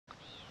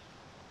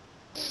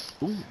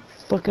Ooh,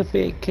 fuck a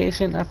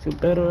vacation, I feel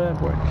better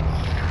at work.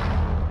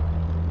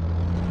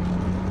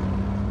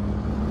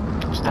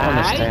 I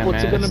understand,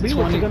 what's man. it gonna be?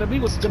 What's it gonna be?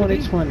 What's it gonna be?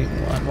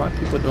 2021. Why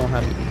people don't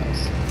have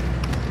emails?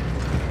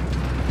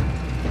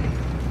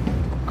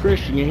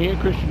 Christian, you here?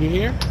 Christian, you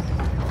here?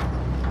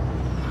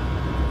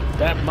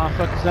 That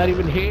motherfucker's not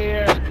even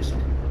here.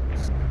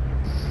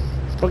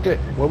 Fuck it.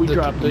 Where we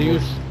drop the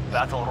use?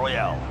 Battle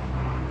Royale.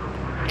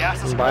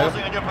 Gas is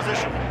closing on your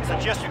position.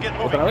 Suggest you get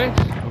moving. Okay,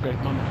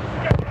 mama.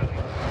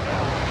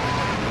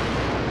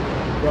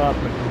 Drop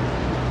it.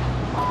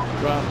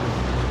 Drop it.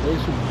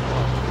 Listen.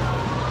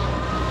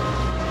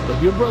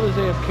 If your brother's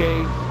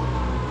AFK.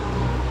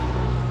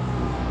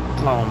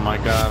 Oh my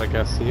god, I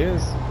guess he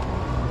is.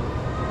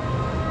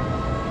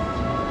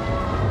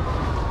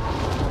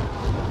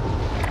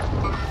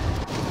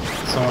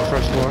 Someone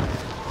first floor.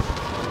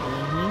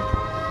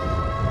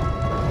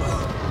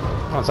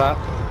 What's that?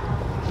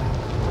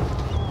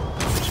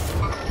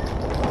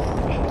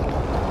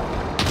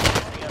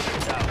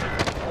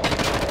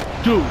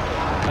 Dude,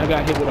 I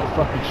got hit with a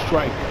fucking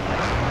strike.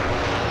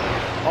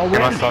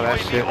 Already? I saw that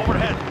shit.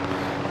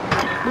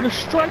 With a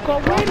strike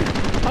already?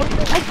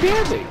 How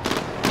dare they?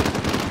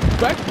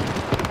 Right?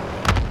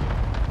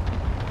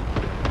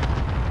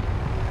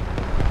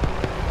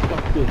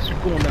 Fuck this. You're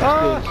going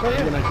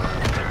downstairs.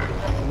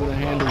 I'm gonna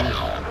handle this.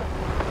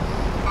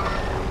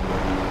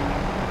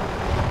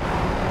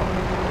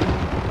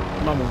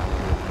 Mama.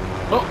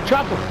 Oh,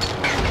 chopper.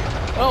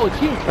 Oh,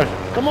 it's you.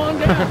 Come on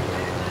down.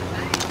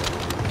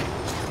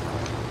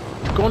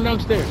 Going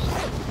downstairs.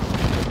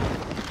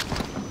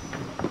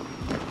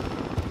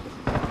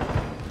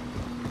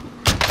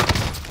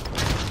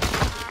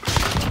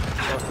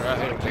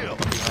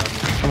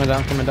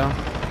 Coming down.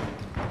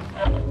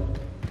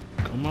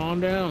 Come on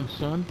down,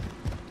 son.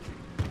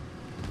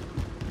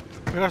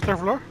 You got third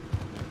floor?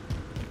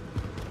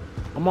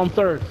 I'm on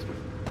third.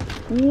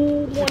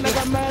 Ooh, one, I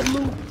got mad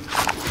loot.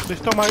 They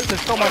stole my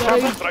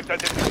camera.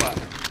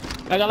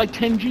 I got like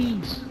 10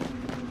 G's.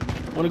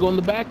 Wanna go in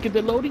the back, get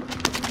that loading?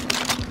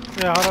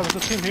 Yeah, hold on, there's a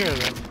team here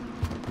then.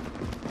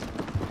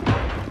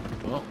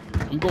 Well,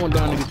 I'm going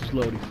down to get this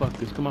loading. Fuck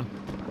this, come on.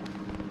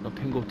 No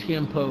tengo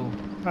tiempo.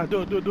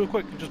 Do it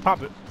quick, just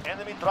pop it.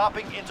 Enemy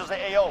dropping into the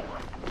AO.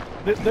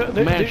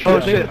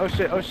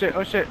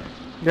 Oh shit.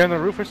 You're on the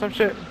roof or some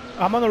shit?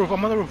 I'm on the roof.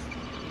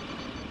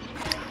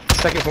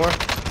 Second floor.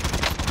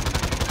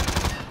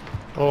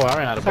 Oh, I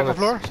ran out of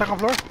bullets. Second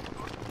floor.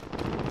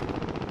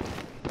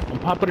 I'm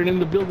popping it in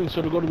the building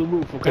so to go to the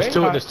roof, okay?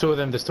 There's two of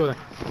them.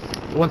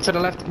 One to the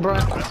left, bro.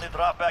 Friendly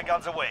drop back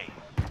on the way.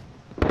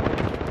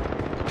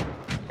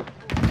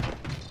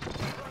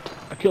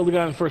 I killed the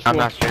guy on the first floor. I'm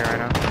not sure right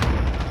now.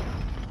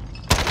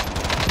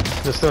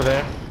 They're still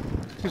there.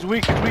 He's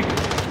weak.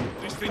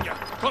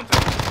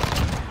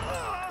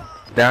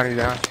 Down, he's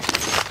down.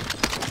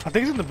 I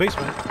think he's in the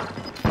basement.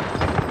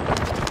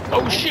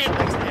 Oh shit!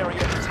 Next area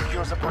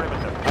secures the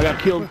perimeter. I got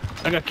killed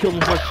on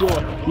the first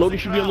floor. Lodi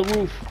should be on the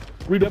roof.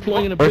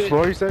 Redeploying in a bit. First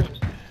floor, you said?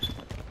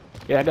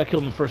 Yeah, I got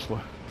killed on the first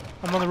floor.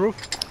 I'm on the roof.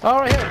 Oh,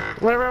 right here.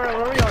 Where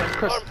are we going,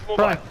 Chris?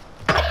 Brian.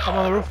 I'm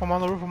on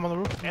the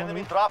roof.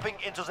 Enemy dropping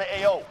into the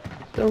AO.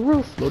 The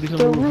roof. Lodi's on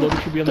the roof.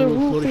 Lodi should be on the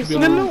roof. Lodi should be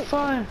on the roof.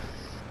 Fine.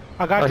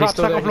 I got dropped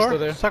second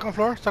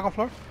floor. Second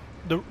floor.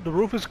 The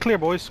roof is clear,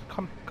 boys.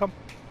 Come.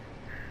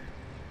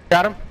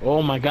 Got him?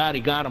 Oh my god,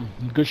 he got him.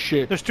 Good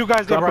shit. There's two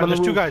guys there, Drop it Brian.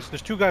 on the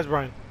There's two guys,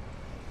 Brian.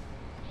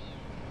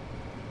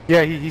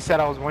 Yeah, he said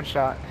I was one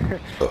shot.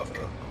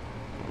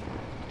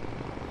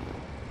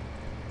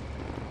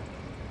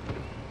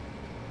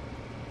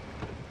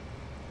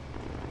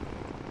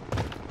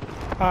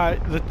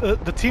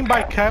 The team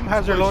by Cam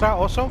has their loadout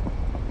also.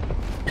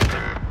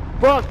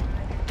 Bro,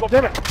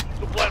 damn it.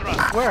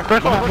 Where?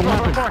 First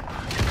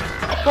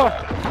floor.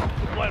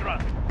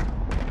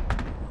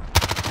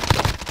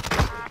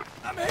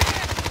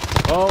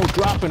 Oh,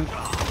 dropping.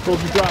 Told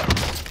you drop.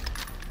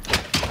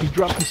 He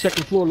dropped the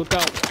second floor, look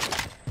out.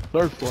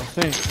 Third floor, I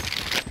think.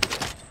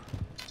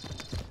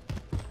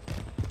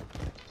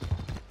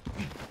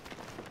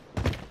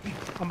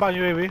 I'm buying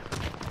UAV.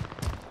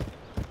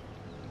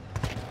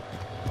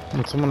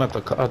 Someone at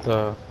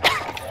the...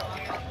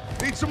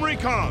 Need some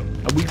recon.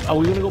 Are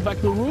we gonna go back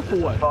to the roof or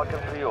what? Falcon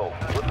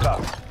 3-0. Good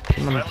copy.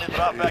 Friendly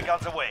drop back on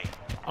the way.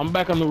 I'm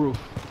back on the roof.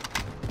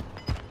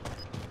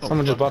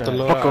 Someone just bought the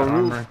low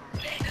armor.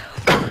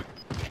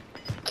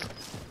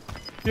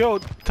 Yo,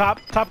 top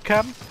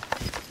cam.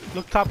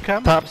 Look, top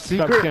cam. Top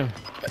secret.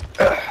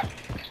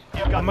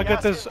 I'm gonna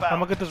get this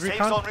Safe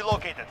recon. zone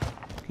relocated.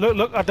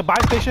 Look at the buy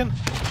station.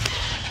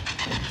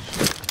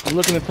 I'm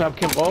looking at top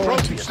cam. Oh,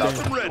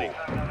 Something ready.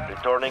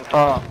 Returning.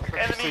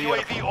 Enemy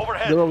UAV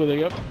overhead. they're over there,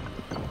 yep.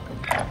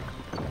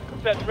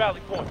 Set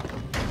rally point.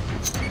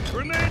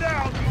 Grenade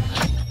out.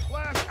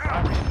 Blast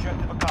out.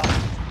 Objective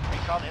accomplished.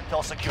 Recon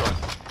intel secure.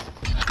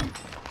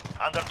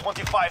 Under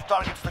 25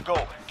 targets to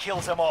go.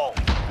 Kill them all.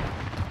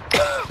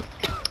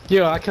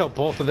 Yo, I killed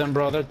both of them,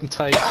 bro. They're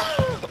tight.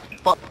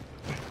 Fuck.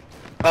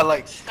 I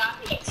like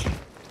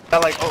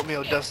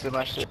oatmeal dust in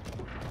my shit.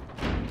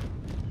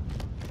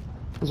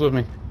 Who's with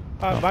me?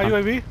 Buy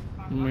UAV.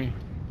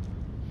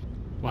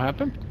 What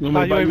happened? You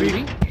want me to buy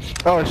you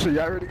UAV? Oh shit,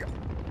 y'all already got.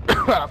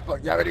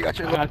 Fuck, y'all already got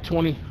your. I got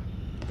 20.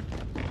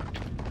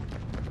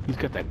 He's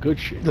got that good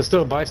shit. There's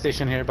still a buy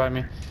station here by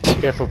me.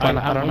 Careful, I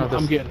don't know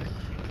this. I'm getting it.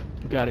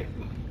 Got it.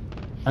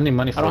 I need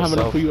money for I don't have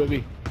myself. enough for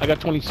UAV. I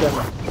got 27.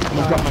 I'm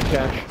gonna drop my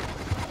cash.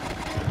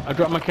 I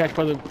dropped my cash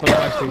by the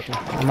buy station.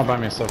 I'm gonna buy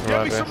myself a Give me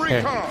ride some back. Here,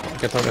 recon.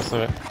 get the rest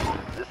of it.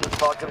 This is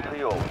Falcon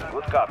 3-0.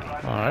 Good copy.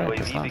 Alright,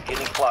 that's UAV fine.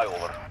 beginning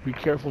flyover. Be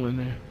careful in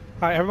there.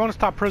 Alright, everyone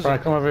stop prison.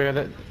 Alright, come over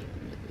here.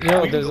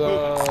 Yo, there's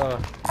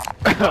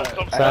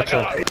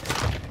Satchel.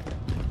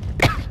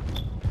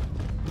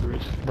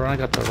 Brian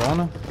got the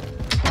Rona.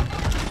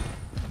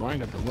 Brian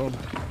got the road.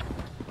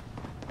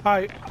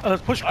 Alright,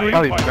 let's push green.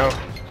 I don't even know.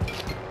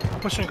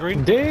 Pushing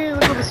green. Damn,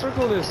 look at the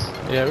circle this.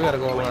 Yeah, we gotta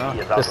go around.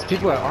 There's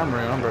people at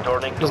armory, remember.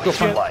 Returning Let's to go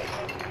find. resupply.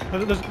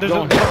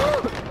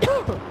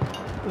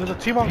 There's a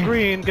team on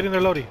green getting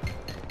their loadie.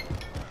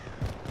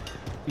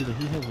 Either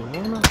he has a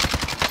Rona.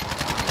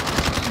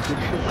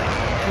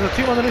 There's a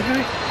team underneath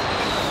me.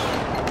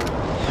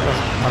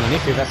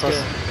 Underneath you, that's us.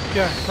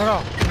 Yeah,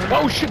 no.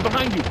 Oh shit,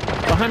 behind you!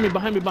 Behind me.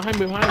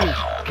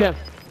 Kev.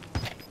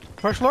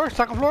 First floor,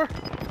 second floor.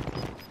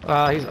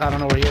 I don't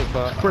know where he is,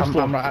 but First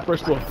floor.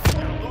 First floor.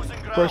 Losing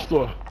ground. First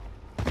floor.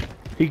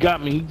 He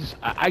got me.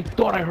 I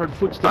thought I heard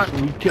footsteps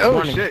when he kept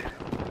running. Shit.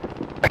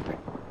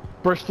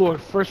 First floor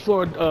of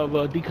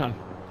decon.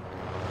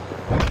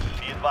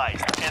 Be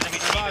advised, enemy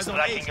team is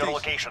tracking your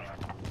location.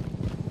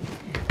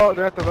 Oh,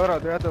 they're at the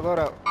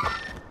loadout.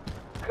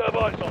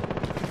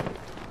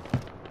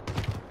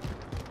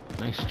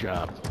 Nice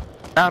job.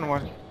 Down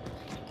one.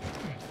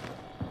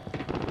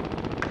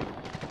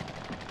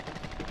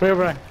 Where,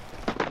 Brian?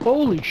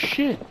 Holy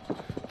shit!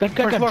 That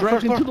guy got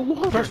dragged into the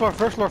water. First floor.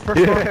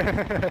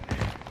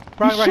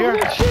 Brian, right here.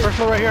 First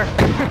floor right here.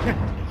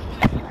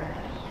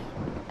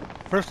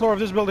 First floor of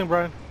this building,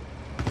 Brian.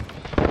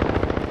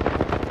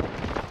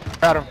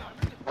 Got him.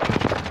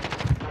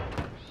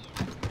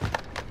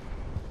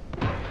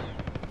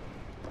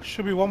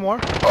 Should be one more.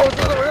 Oh,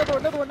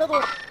 another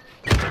one.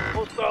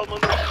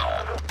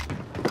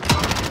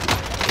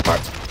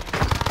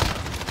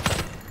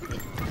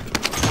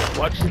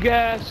 Watch the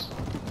gas.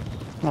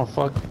 Oh,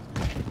 fuck.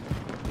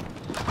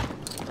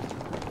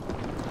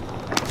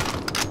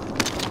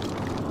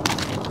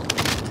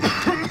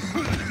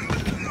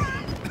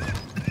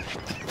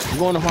 I'm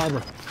going to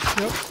harbor.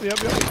 Yep.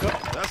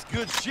 That's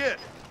good shit.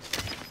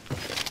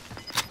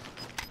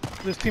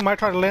 This team might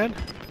try to land.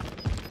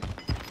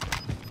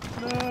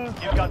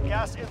 You've got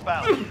gas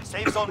inbound.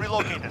 Safe zone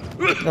relocated.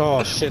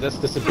 Oh shit, that's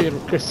disappeared,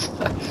 Chris.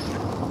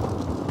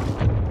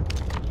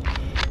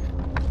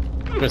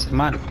 Chris,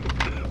 come on.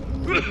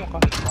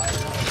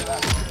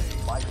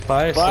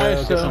 Buy, Buy,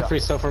 get some free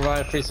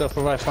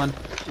self-revive fun.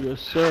 Yes,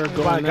 sir.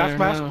 Go Buy in gas there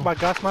mask. now. Buy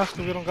gas mask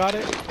if we don't got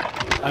it.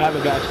 I have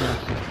a gas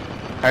mask.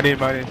 I need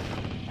money.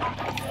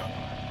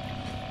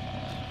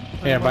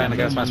 Yeah, buying the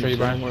gas mask for you,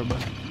 Brian. Don't worry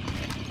about it.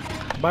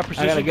 Buy I got a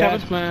precision,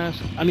 gas Kevin.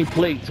 mask. I need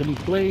plates.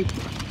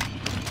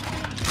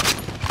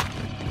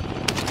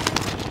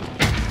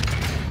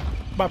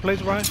 Buy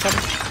plates, Brian. Kevin.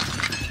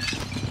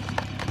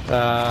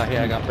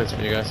 Yeah, I got plates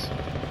for you guys.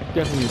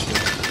 Definitely need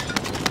plates.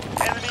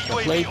 Enemy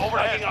UAV Blade.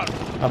 overhead.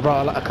 I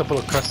brought a couple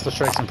of crystal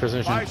strikes in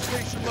precision. Buy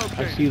station I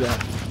located. see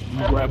that.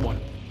 You grab one.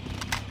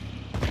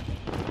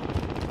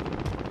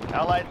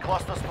 Allied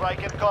cluster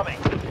strike incoming.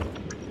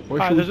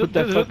 Where Alright, should we there's put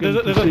that fucking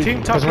a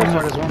team top There's one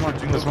more,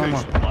 prison. there's one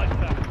more.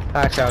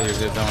 Actually, I'll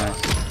use it, don't worry.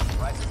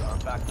 Prices are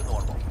back to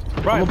normal.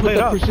 I'm Brian, gonna put play it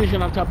that up.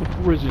 precision on top of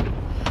prison.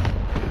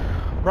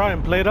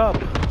 Brian, play it up. I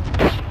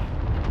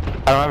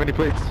don't have any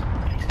plates.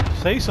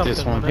 Say something.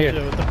 This one man. here.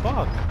 What the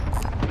fuck?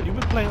 You've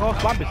been playing all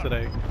sloppy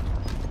today.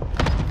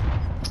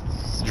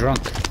 It's drunk.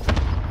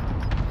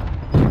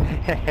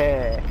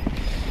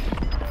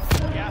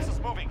 Gas is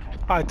moving.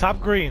 Alright, top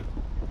green.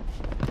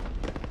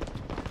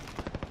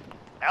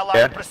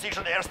 Allied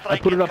precision airstrike I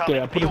put it up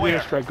there. I incoming. put a Beware.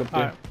 airstrike up there.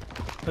 Alright.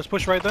 Let's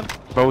push right then.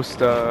 Most.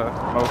 Pun,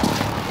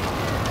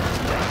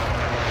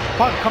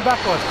 come back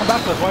to us.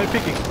 Why are you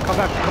peeking? Come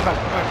back.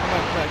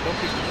 Don't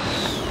peek.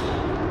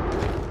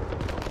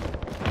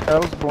 I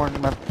was born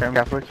in my family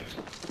Catholic.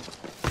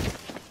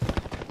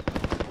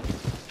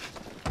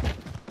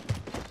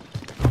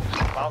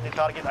 Bounty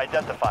target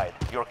identified.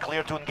 You're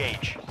clear to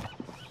engage.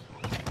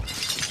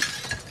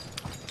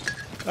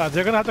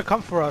 They're gonna have to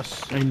come for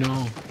us. I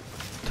know.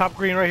 Top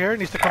green right here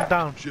needs to come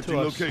down Shifting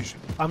to us. location.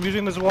 I'm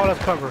using this wall as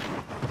cover.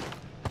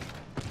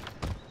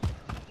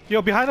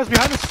 Yo, behind us.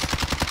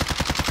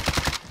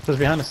 Who's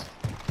behind us?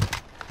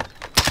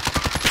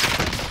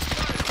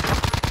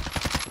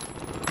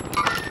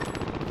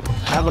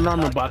 I have an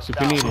armor box if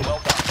you need it. Well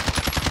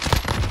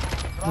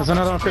done. There's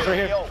another one, Chris, right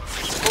here.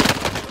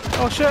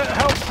 Oh shit!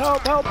 Help!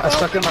 I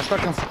stuck him.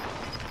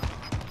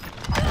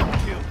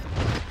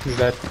 He's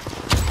dead.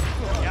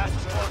 Gas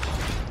is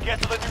closing.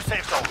 Get to the new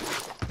safe zone.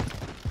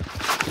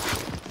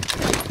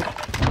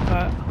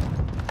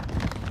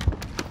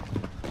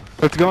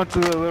 Let's go into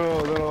the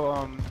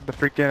little the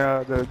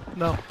freaking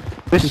No.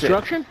 this shit.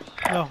 Construction?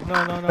 No.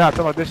 Nah, I'm talking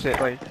about this shit.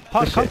 Like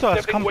Pun, this come shit. to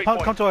us.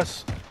 Come to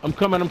us. I'm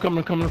coming.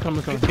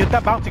 Get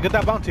that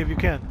bounty if you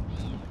can.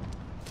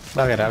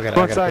 I'll get it.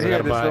 Go inside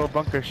here, this little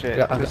bunker shit.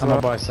 Yeah, I'm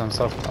gonna buy some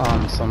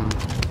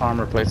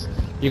armor plates.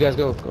 You guys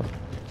go.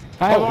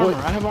 I have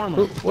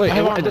armor. Wait, I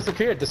have it armor.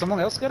 disappeared. Did someone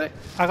else get it?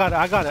 I got it.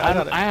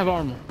 I have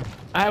armor.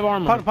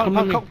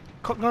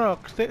 No,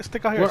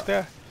 stick out here. Where?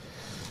 Stay.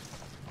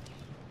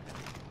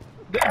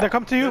 They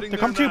come to you. They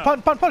come to you.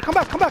 Pun, come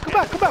back.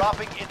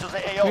 Dropping into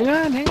the AO.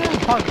 Hang on.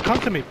 Pun, come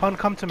to me. I Oh,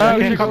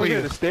 can't cover here,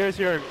 you. the stairs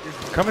here.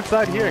 Come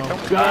inside here. Come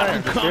God, inside.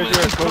 I'm The coming. stairs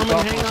here are closed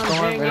off.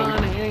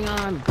 Hang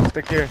on.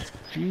 Stick here.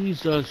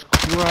 Jesus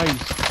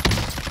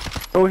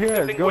Christ. Go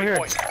here.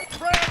 Waypoint.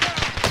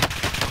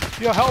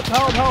 Yo, help.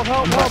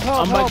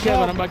 I'm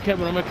by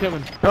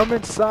Kevin. Come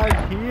inside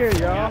here,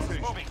 y'all.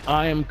 Moving.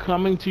 I am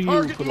coming to you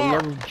Target for the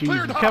love of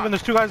Jesus. Kevin,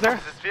 there's 2 guys there.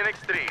 This is Phoenix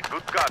 3.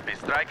 Good copy.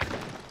 Strike.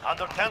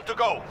 Under 10 to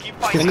go. Keep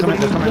He's fighting. coming,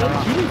 they're coming Got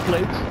around. shooting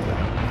plates.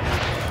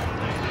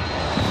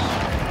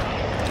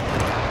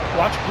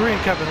 Watch green,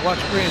 Kevin. Watch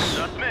green.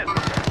 Just missed.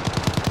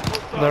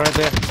 They're right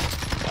there.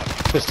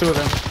 There's 2 of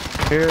them.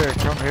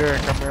 Come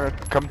here.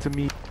 Come to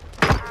me.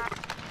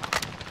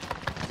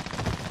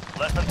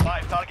 Less than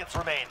 5 targets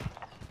remain.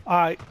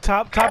 Alright,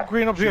 top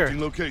green up here.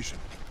 Shifting location.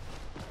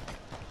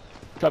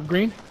 Top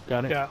green.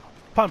 Got it. Yeah.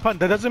 Pun.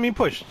 That doesn't mean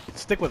push.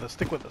 Stick with us.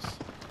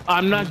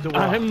 I'm not. Use the I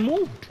wall. haven't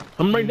moved.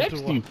 I'm right Use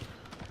next the to you.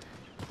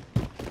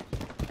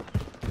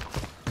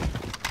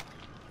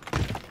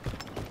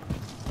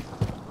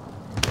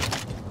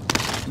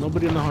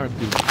 Nobody in the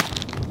heartbeat.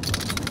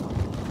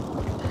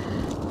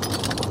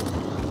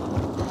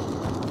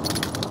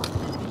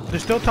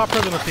 There's still top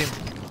red on the team.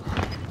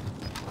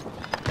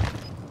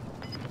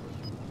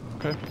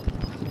 Okay.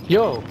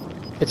 Yo,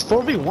 it's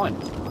 4v1.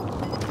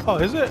 Oh,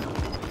 is it?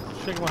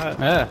 Shaking my head.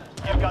 Yeah.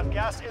 You've got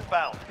gas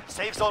inbound.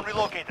 Safe zone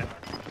relocated.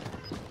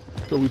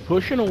 So we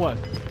pushing or what?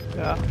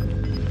 Yeah.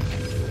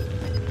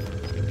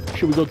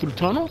 Should we go through the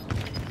tunnel?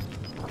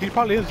 He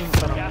probably is in the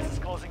tunnel. Gas is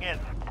closing in.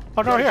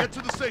 Oh, no, here. Get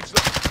to the safe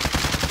zone.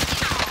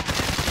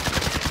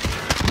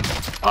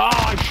 Oh,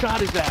 I shot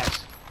his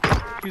ass.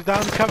 He's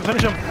down. Kevin,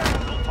 finish him.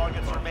 No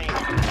targets remain.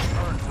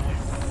 Turn to win.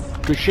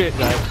 Good shit,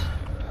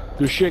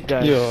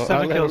 guys. Yo, I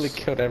 7 literally kills.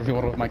 killed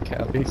everyone with my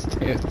cabbies,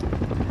 dude.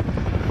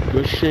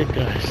 Good shit,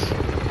 guys.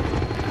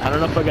 I don't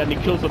know if I got any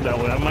kills on that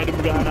one. I might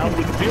have gone out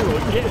with 0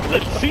 again.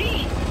 Let's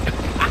see.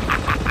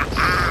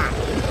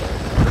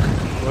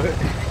 What?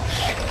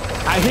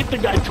 I hit the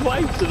guy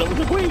twice, and I was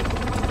like, wait.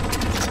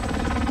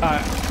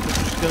 Alright, this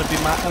is gonna be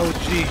my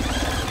LG.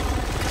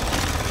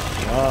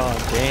 Oh,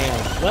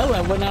 damn. Well,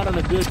 I went out on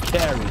a good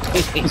carry.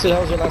 You said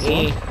that was your last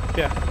one?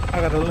 Yeah, I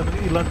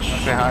gotta eat lunch.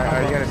 Say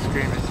hi. You gotta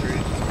scream in 3.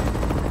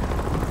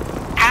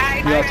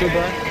 You got 2,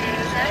 Brian?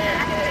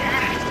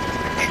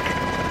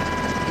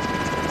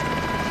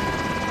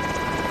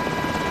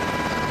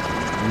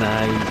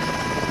 Nice.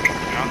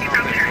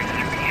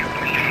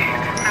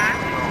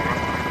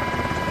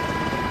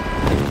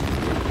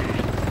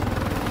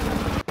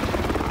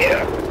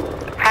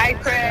 Hi,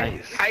 Chris.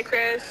 Nice. Hi,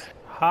 Chris.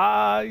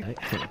 Hi.